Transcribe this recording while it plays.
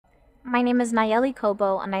My name is Nalleli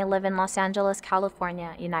Cobo, and I live in Los Angeles,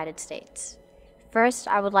 California, United States. First,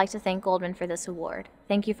 I would like to thank Goldman for this award.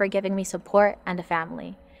 Thank you for giving me support and a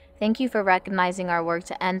family. Thank you for recognizing our work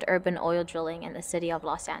to end urban oil drilling in the city of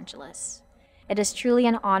Los Angeles. It is truly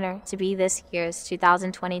an honor to be this year's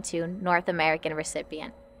 2022 North American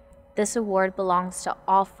recipient. This award belongs to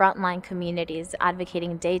all frontline communities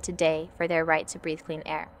advocating day to day for their right to breathe clean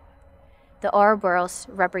air. The Ouroboros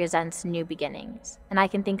represents new beginnings, and I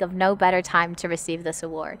can think of no better time to receive this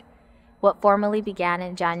award. What formally began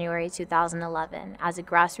in January 2011 as a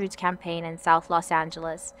grassroots campaign in South Los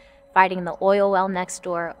Angeles, fighting the oil well next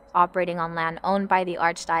door, operating on land owned by the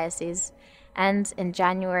Archdiocese, ends in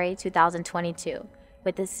January 2022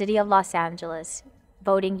 with the City of Los Angeles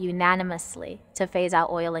voting unanimously to phase out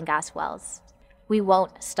oil and gas wells. We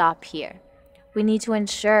won't stop here. We need to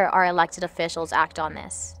ensure our elected officials act on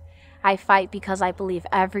this. I fight because I believe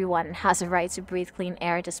everyone has a right to breathe clean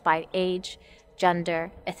air despite age,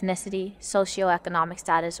 gender, ethnicity, socioeconomic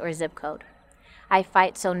status, or zip code. I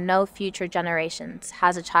fight so no future generations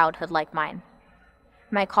has a childhood like mine.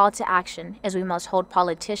 My call to action is we must hold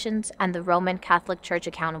politicians and the Roman Catholic Church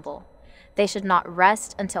accountable. They should not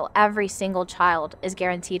rest until every single child is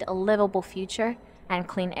guaranteed a livable future and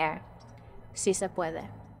clean air. Si se puede.